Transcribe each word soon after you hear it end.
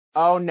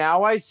Oh,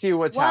 now I see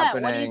what's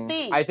happening. What do you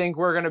see? I think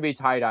we're gonna be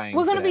tie-dyeing.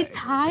 We're gonna be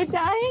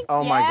tie-dyeing?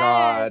 Oh my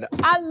God.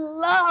 I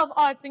love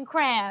arts and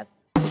crafts.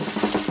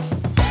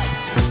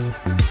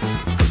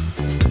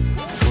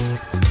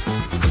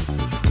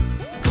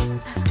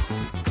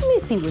 Let me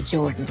see what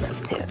Jordan's up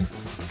to.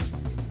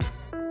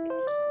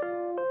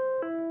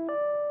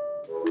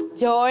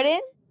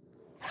 Jordan?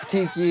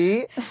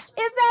 Keke, Is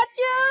that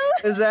you?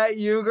 is that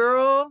you,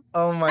 girl?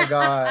 Oh my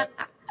God.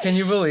 Can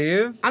you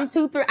believe? I'm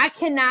too thrilled. I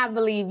cannot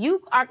believe you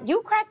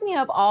crack me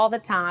up all the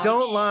time.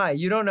 Don't lie.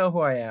 You don't know who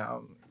I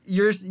am.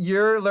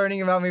 You're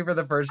learning about me for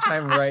the first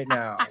time right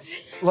now.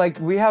 Like,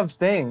 we have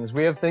things.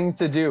 We have things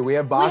to do. We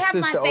have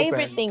boxes to open. We have my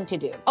favorite thing to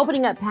do.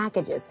 Opening up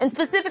packages. And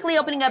specifically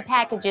opening up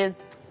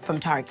packages from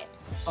Target.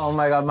 Oh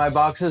my God, my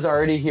box is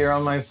already here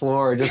on my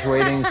floor, just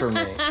waiting for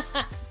me.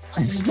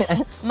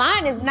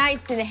 Mine is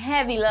nice and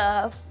heavy,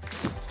 love.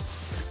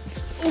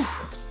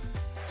 Oof.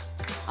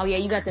 Oh yeah,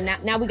 you got the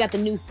now we got the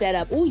new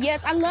setup. Oh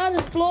yes, I love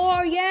this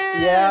floor. Yes.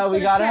 Yeah, we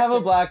gotta have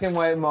a black and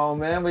white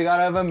moment. We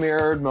gotta have a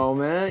mirrored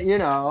moment, you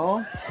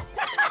know.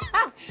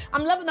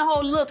 I'm loving the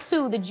whole look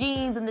too, the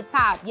jeans and the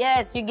top.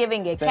 Yes, you're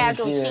giving it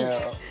casual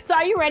chic. So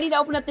are you ready to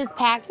open up this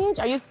package?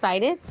 Are you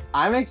excited?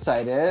 I'm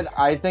excited.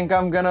 I think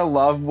I'm gonna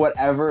love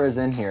whatever is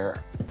in here.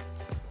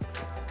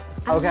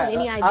 I don't have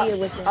any idea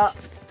what's in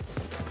it.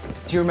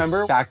 Do you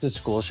remember back to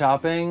school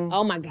shopping?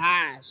 Oh my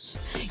gosh.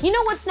 You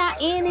know what's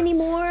not in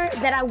anymore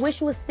that I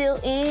wish was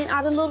still in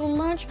are the little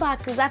lunch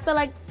boxes. I feel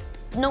like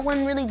no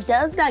one really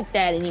does like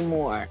that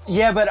anymore.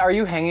 Yeah, but are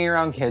you hanging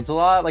around kids a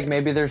lot? Like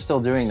maybe they're still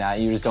doing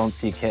that, you just don't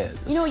see kids.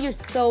 You know, you're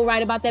so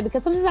right about that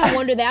because sometimes I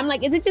wonder that. I'm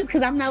like, is it just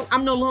because I'm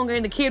no longer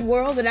in the kid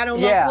world and I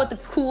don't know what the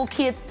cool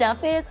kid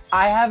stuff is?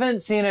 I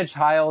haven't seen a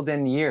child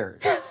in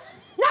years.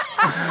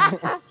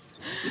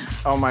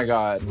 Oh my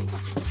God.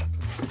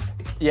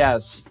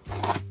 Yes.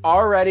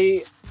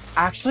 Already,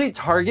 actually,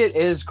 Target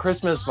is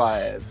Christmas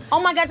vibes.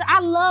 Oh my gosh, I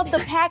love the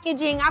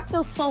packaging. I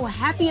feel so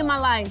happy in my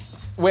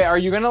life. Wait, are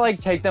you gonna like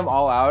take them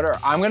all out or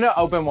I'm gonna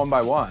open one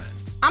by one?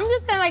 I'm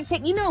just gonna like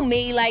take, you know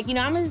me, like, you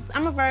know, I'm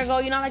a Virgo,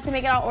 you know, I like to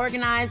make it all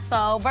organized,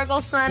 so Virgo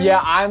sun.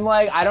 Yeah, I'm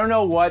like, I don't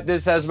know what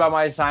this says about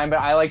my sign, but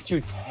I like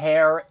to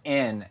tear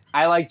in.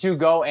 I like to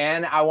go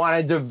in, I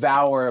wanna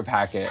devour a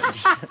package.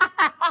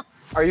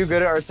 Are you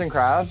good at arts and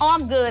crafts? Oh,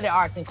 I'm good at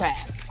arts and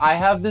crafts. I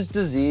have this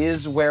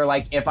disease where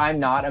like, if I'm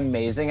not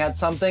amazing at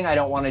something, I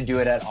don't wanna do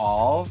it at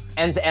all.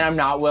 And I'm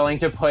not willing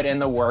to put in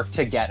the work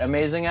to get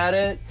amazing at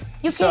it.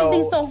 You can't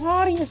be so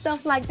hard on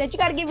yourself like that. You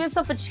gotta give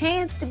yourself a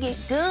chance to get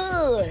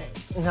good.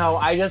 No,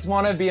 I just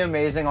wanna be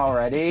amazing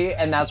already,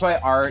 and that's why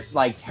art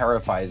like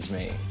terrifies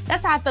me.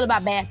 That's how I feel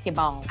about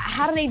basketball.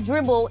 How do they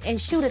dribble and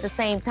shoot at the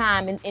same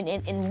time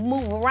and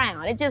move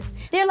around?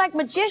 They're like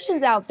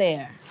magicians out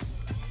there.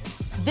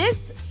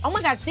 Oh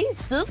my gosh, these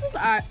scissors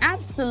are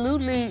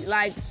absolutely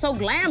like so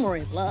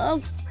glamorous,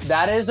 love.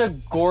 That is a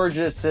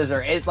gorgeous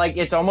scissor.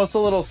 It's almost a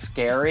little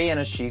scary in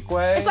a chic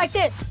way. It's like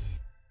this.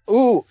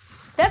 Ooh.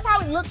 That's how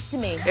it looks to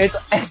me.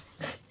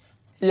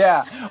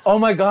 Yeah. Oh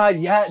my God,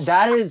 yeah,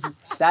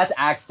 that's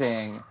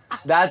acting.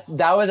 That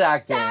was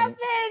acting. Stop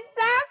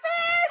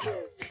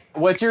it!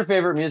 What's your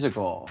favorite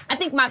musical? I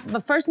think the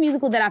first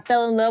musical that I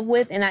fell in love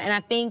with, and I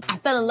think I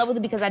fell in love with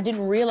it because I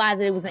didn't realize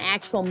that it was an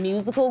actual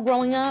musical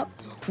growing up,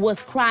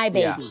 was Cry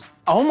Baby. Yeah.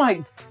 Oh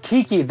my,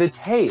 Keke, the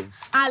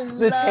taste.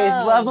 The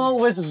taste level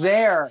was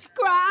there.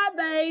 Cry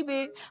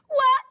Baby,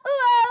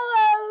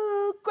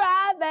 whoa,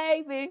 Cry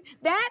Baby.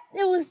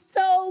 It was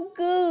so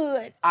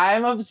good.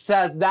 I'm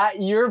obsessed.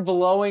 You're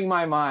blowing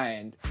my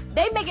mind.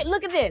 They make it,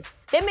 look at this.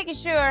 They're making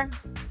sure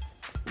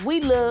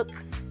we look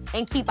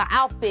and keep our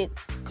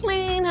outfits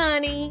clean,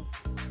 honey.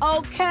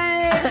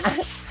 Okay.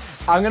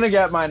 I'm gonna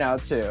get mine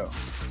out too.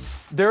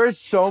 There is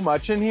so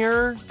much in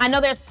here. I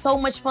know there's so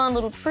much fun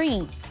little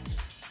treats.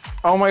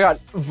 Oh my God,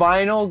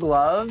 vinyl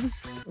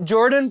gloves?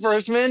 Jordan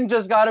Firstman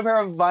just got a pair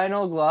of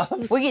vinyl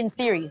gloves. We're getting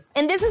serious.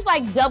 And this is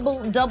like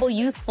double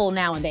useful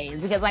nowadays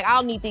because like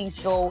I'll need these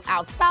to go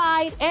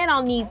outside and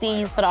I'll need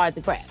these for the arts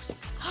and crafts.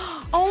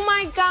 Oh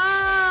my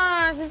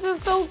gosh, this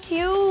is so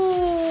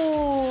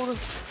cute.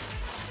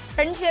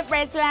 Friendship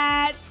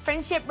bracelets,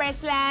 friendship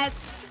bracelets.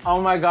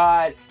 Oh my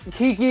God.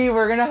 Keke,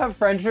 we're gonna have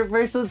friendship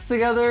bracelets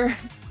together?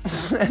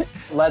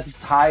 Let's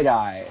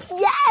tie-dye.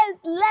 Yes,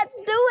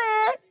 let's do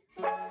it.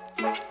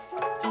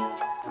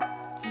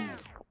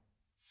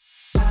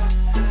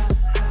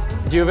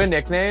 Do you have a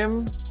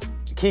nickname?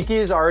 Keke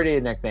is already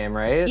a nickname,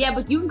 right? Yeah,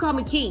 but you can call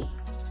me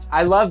Keeks.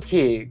 I love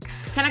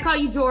Keeks. Can I call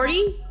you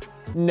Jordy?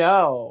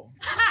 No.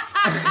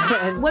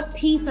 What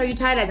piece are you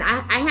tie-dyeing?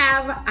 I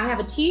have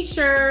a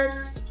t-shirt,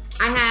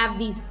 I have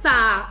these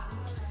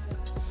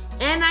socks,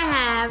 and I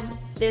have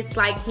this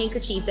like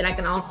handkerchief that I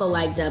can also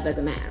like dub as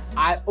a mask.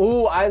 I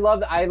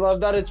love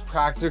that it's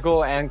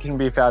practical and can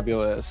be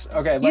fabulous.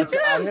 Okay, you see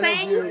what I'm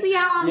saying? You see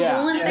how I'm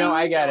doing things? No,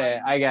 I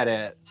get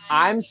it.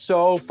 I'm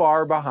so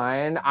far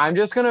behind. I'm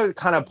just gonna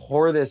kind of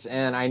pour this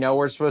in. I know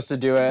we're supposed to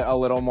do it a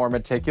little more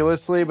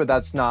meticulously, but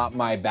that's not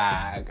my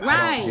bag. Right.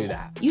 I don't do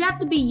that. You have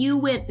to be you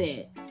with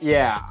it.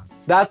 Yeah.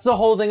 That's the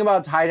whole thing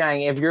about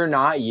tie-dyeing. If you're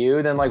not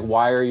you, then like,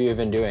 why are you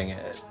even doing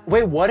it?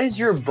 Wait, what is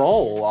your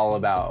bowl all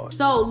about?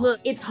 So look,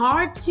 it's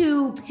hard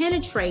to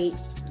penetrate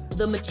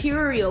the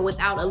material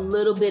without a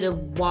little bit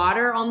of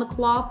water on the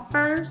cloth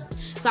first.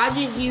 So I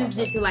just used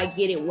it to like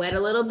get it wet a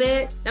little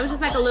bit. That was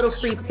just like a little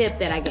free tip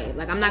that I gave.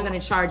 Like, I'm not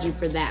gonna charge you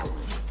for that one.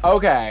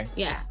 Okay.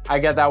 Yeah. I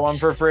get that one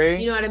for free?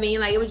 You know what I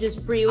mean? Like, it was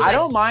just free. It was I like,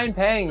 don't mind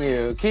paying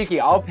you. Keke,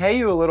 I'll pay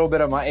you a little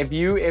bit of money.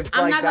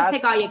 I'm not gonna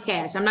take all your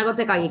cash. I'm not gonna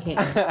take all your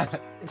cash.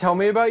 Tell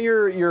me about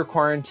your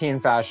quarantine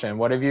fashion.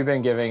 What have you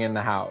been giving in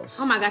the house?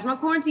 Oh my gosh, my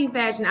quarantine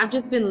fashion, I've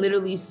just been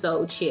literally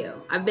so chill.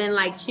 I've been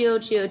like chill.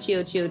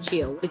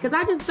 Because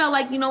I just felt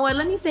like, you know what,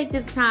 let me take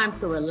this time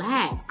to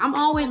relax. I'm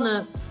always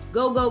gonna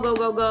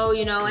go,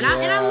 you know, and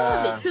I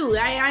love it too.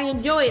 I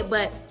enjoy it,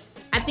 but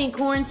I think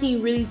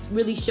quarantine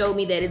really showed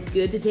me that it's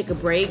good to take a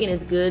break and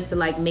it's good to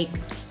like make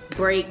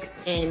breaks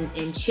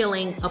and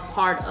chilling a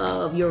part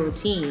of your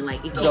routine. Like,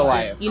 it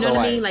keeps, you know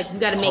what I mean? Like, you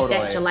gotta make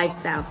that your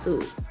lifestyle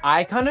too.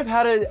 I kind of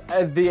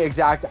had the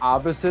exact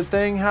opposite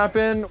thing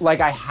happen. Like,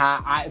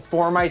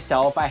 for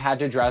myself, I had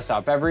to dress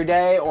up every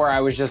day or I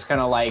was just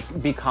gonna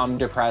like become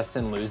depressed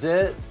and lose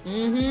it.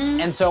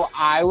 And so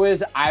I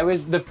was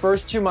the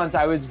first 2 months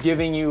I was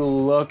giving you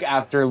look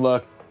after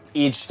look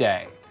each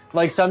day.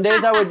 Like, some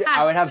days I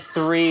would have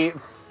 3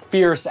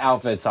 fierce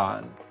outfits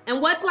on.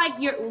 And what's like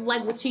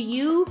to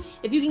you,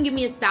 if you can give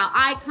me a style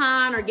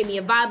icon or give me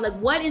a vibe, like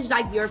what is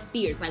like your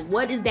fierce? Like,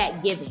 what is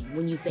that giving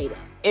when you say that?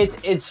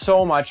 It's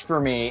so much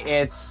for me.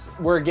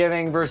 We're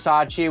giving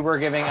Versace, we're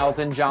giving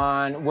Elton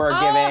John, we're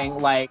giving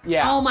like,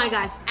 yeah. Oh my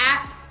gosh,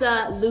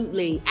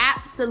 absolutely.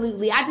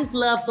 I just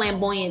love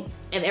flamboyance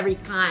of every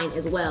kind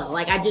as well.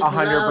 Like, I just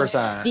 100%.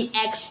 love the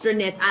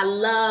extraness. I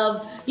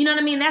love, you know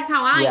what I mean? That's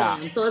how I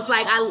am. So it's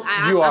like,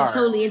 I'm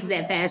totally into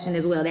that fashion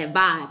as well, that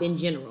vibe in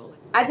general.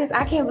 I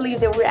can't believe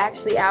that we're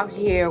actually out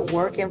here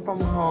working from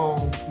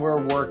home.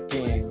 We're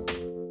working.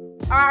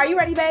 All right, are you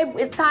ready, babe?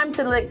 It's time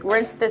to like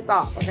rinse this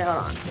off. Okay, hold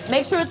on.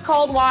 Make sure it's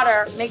cold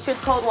water.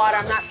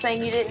 I'm not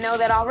saying you didn't know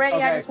that already.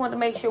 Okay. I just wanted to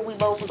make sure we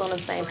both was on the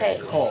same page.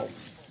 Cool.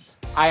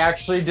 I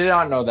actually did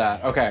not know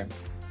that. Okay.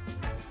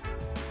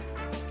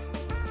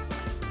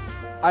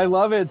 I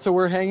love it. So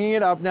we're hanging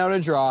it up now to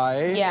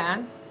dry.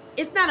 Yeah.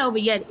 It's not over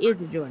yet,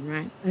 is it, Jordan,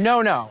 right?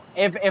 No.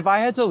 If I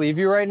had to leave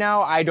you right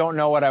now, I don't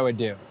know what I would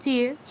do.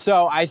 Tears.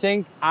 So I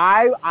think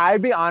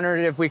I'd be honored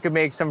if we could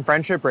make some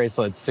friendship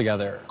bracelets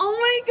together. Oh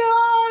my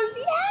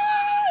gosh,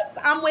 yes!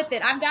 I'm with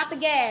it. I've got the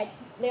gags.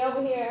 They're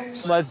over here.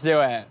 Let's do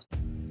it.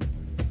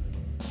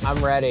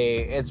 I'm ready.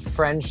 It's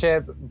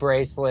friendship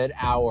bracelet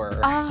hour.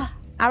 I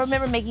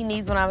remember making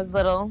these when I was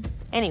little.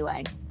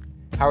 Anyway.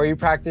 How are you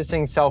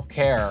practicing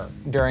self-care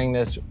during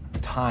this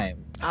time?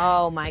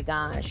 Oh my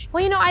gosh.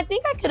 Well, you know, I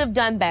think I could have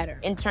done better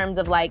in terms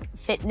of like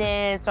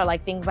fitness or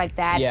like things like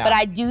that. Yeah. But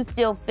I do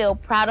still feel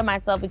proud of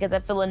myself because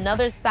I feel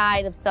another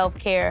side of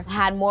self-care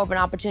had more of an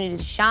opportunity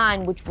to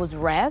shine, which was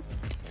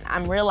rest.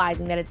 I'm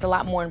realizing that it's a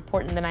lot more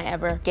important than I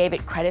ever gave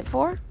it credit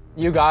for.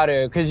 You got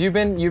to, because you've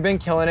been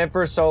killing it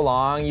for so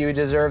long, you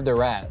deserve the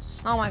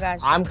rest. Oh my gosh.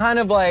 I'm kind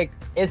of like,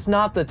 it's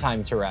not the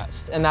time to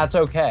rest, and that's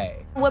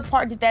okay. What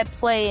part did that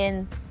play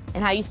in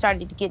and how you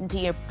started to get into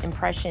your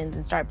impressions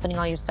and start putting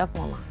all your stuff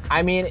online?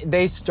 I mean,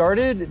 they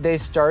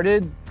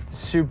started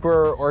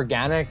super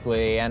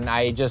organically, and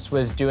I just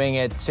was doing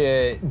it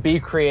to be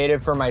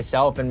creative for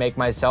myself and make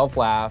myself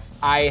laugh.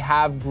 I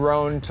have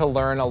grown to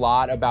learn a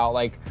lot about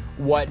like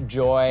what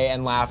joy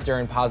and laughter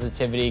and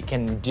positivity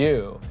can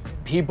do.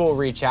 People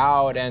reach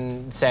out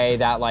and say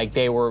that like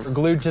they were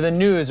glued to the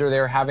news or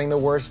they're having the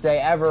worst day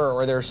ever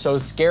or they're so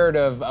scared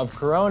of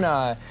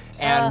Corona.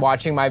 And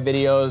watching my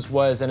videos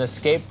was an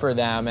escape for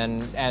them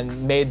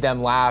and made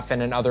them laugh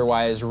in an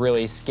otherwise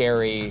really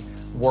scary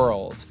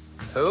world.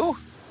 Who?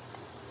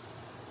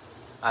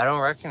 I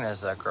don't recognize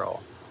that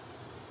girl.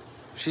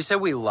 She said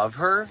we love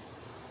her?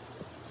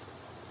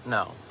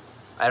 No,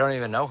 I don't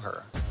even know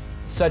her.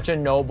 Such a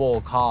noble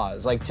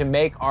cause, like to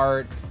make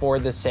art for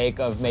the sake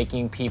of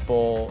making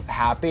people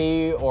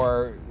happy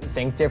or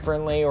think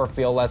differently or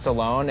feel less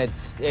alone,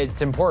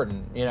 it's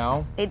important, you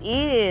know? It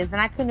is,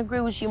 and I couldn't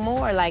agree with you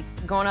more. Like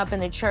growing up in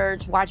the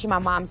church, watching my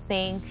mom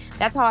sing,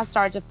 that's how I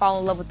started to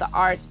fall in love with the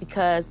arts,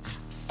 because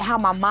how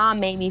my mom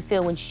made me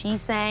feel when she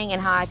sang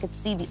and how I could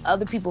see the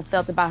other people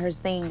felt about her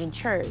singing in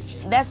church.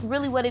 That's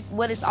really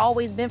what it's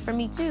always been for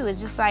me too. It's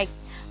just like,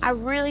 I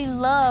really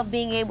love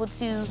being able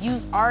to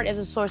use art as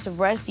a source of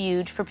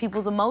refuge for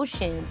people's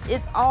emotions.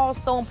 It's all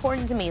so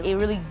important to me. It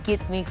really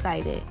gets me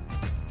excited.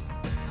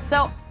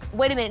 So,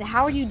 wait a minute,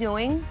 how are you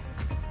doing?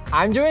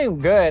 I'm doing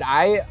good.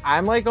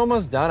 I'm like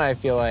almost done, I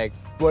feel like.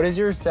 What does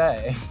yours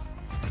say?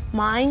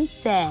 Mine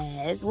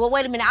says, well,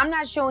 wait a minute, I'm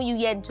not showing you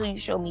yet until you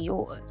show me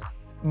yours.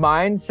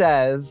 Mine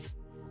says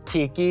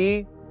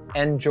Keke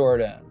and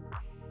Jordan.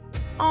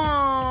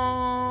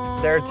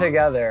 Aww. They're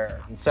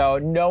together. So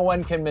no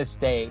one can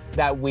mistake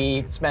that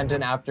we spent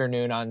an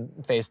afternoon on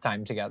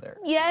FaceTime together.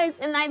 Yes,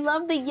 and I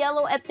love the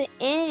yellow at the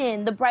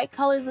end, the bright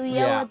colors of the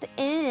yellow at the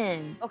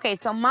end. Okay,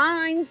 so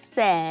mine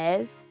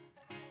says,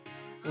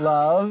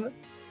 love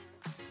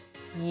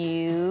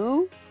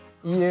you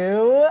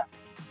You?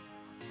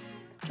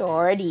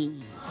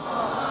 Jordy.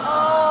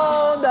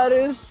 Oh, that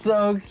is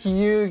so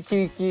cute,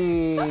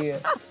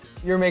 Keke.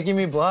 You're making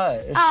me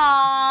blush.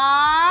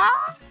 Aww.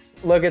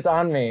 Look, it's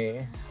on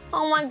me.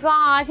 Oh my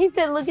gosh, he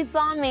said, look, it's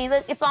on me.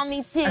 Look, it's on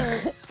me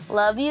too.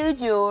 Love you,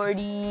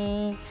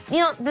 Jordy. You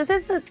know, this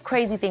is the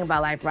crazy thing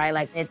about life, right?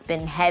 Like, it's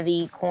been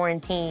heavy,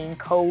 quarantine,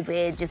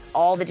 COVID, just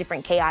all the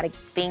different chaotic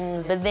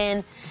things. But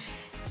then,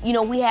 you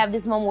know, we have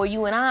this moment where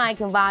you and I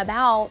can vibe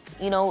out,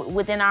 you know,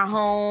 within our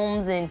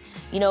homes and,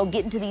 you know,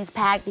 get into these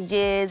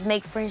packages,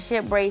 make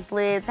friendship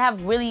bracelets,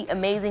 have really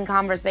amazing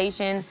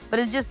conversation. But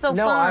it's just so fun.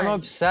 No, I'm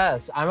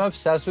obsessed. I'm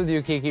obsessed with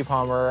you, Keke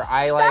Palmer.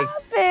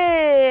 Stop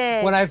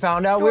it. When I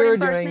found out Jordan we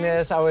were Firstman. doing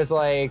this, I was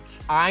like,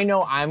 I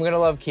know I'm gonna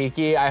love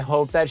Keke. I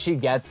hope that she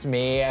gets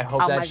me. I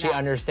hope Oh my that she God.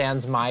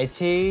 understands my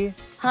tea.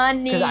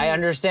 Honey. Because I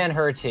understand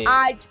her tea.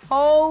 I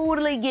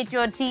totally get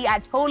your tea. I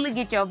totally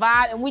get your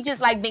vibe. And we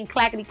just like been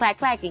clackety clack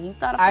clacking. You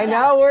started. I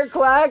know, we're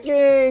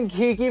clacking.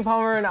 Keke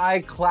Palmer and I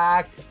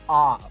clack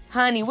off.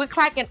 Honey, we're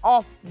clacking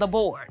off the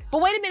board.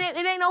 But wait a minute,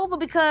 it ain't over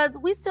because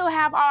we still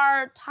have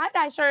our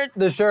tie-dye shirts.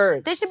 The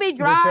shirts. They should be The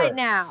dried shirts.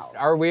 now.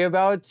 Are we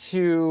about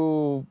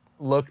to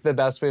look the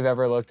best we've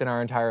ever looked in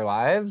our entire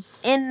lives?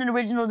 In an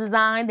original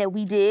design that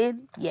we did,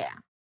 yeah.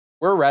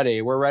 We're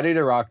ready. We're ready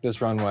to rock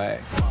this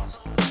runway.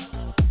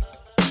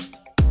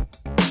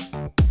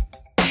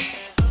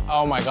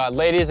 Oh my God,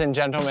 ladies and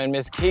gentlemen,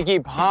 Miss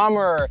Keke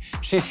Palmer.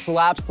 She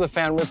slaps the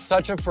fan with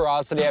such a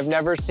ferocity. I've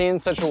never seen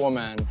such a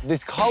woman.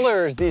 These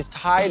colors, these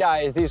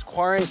tie-dyes, these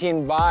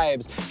quarantine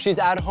vibes. She's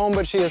at home,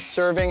 but she is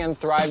serving and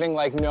thriving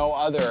like no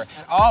other.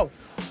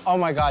 Oh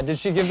my God, did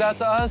she give that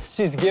to us?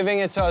 She's giving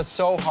it to us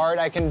so hard,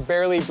 I can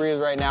barely breathe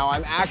right now.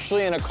 I'm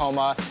actually in a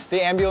coma.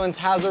 The ambulance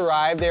has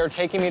arrived. They are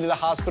taking me to the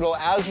hospital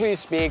as we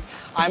speak.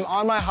 I'm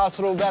on my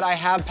hospital bed. I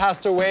have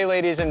passed away,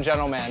 ladies and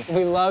gentlemen.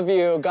 We love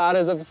you. God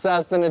is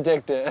obsessed and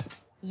addicted.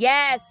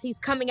 Yes, he's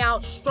coming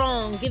out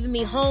strong, giving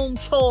me home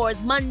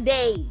chores,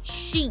 Monday,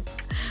 chic.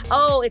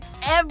 Oh, it's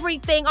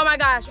everything. Oh my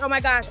gosh, oh my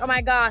gosh, oh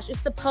my gosh.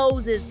 It's the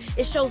poses.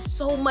 It shows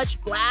so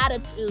much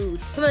gratitude.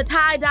 From the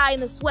tie-dye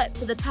and the sweats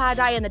to the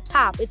tie-dye and the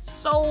top. It's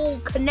so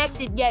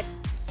connected yet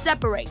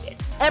separated.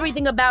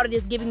 Everything about it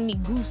is giving me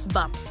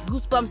goosebumps.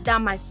 Goosebumps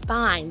down my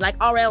spine, like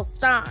R.L.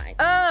 Stein.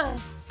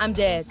 I'm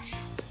dead.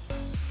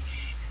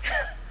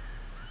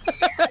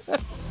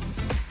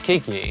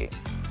 Keke,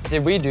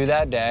 did we do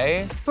that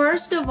day?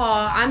 First of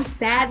all, I'm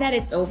sad that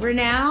it's over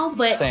now,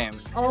 but Same.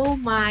 oh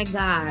my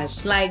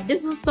gosh, like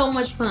this was so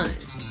much fun.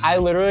 I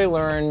literally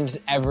learned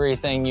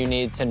everything you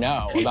need to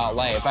know about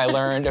life. I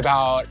learned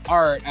about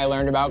art, I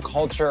learned about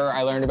culture,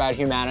 I learned about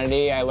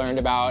humanity, I learned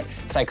about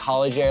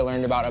psychology, I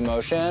learned about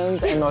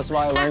emotions, and most of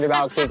all, I learned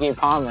about Keke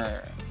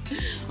Palmer.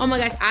 Oh my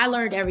gosh, I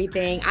learned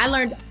everything. I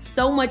learned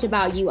so much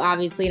about you,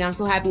 obviously, and I'm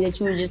so happy that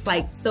you were just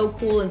like so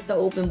cool and so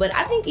open. But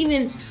I think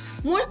even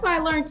more so I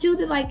learned too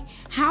that like,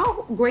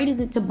 how great is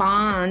it to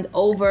bond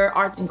over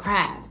arts and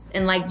crafts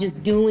and like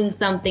just doing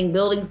something,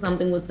 building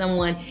something with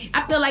someone.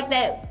 I feel like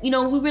that, you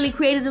know, we really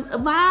created a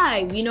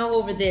vibe, you know,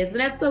 over this, and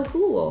that's so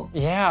cool.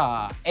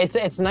 Yeah,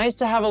 it's nice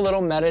to have a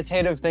little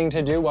meditative thing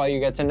to do while you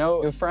get to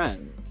know a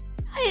friend.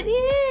 It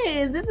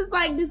is. This is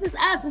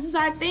us. This is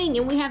our thing,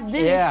 and we have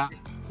this. Yeah.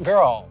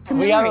 Girl,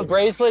 we have a Commemorate.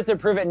 bracelet to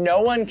prove it.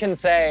 No one can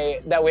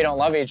say that we don't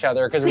love each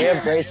other because we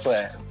have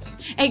bracelets.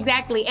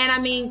 Exactly, and I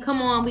mean,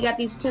 come on, we got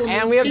these cool.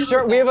 And new we have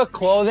t-shirts. we have a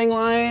clothing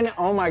line.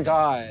 Oh my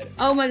God.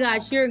 Oh my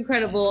gosh, you're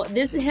incredible.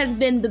 This has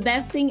been the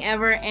best thing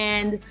ever,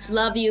 and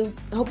love you.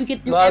 I hope you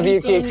get through Love you,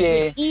 everything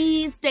Keke. with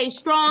ease. Stay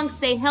strong,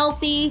 stay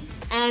healthy,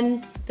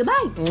 and goodbye.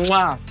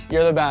 Mwah.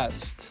 You're the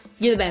best.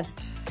 You're the best.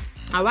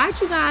 All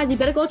right, you guys, you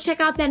better go check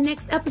out that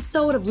next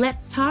episode of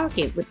Let's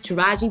Target with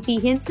Taraji P.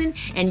 Henson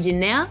and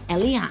Janelle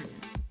Eliani.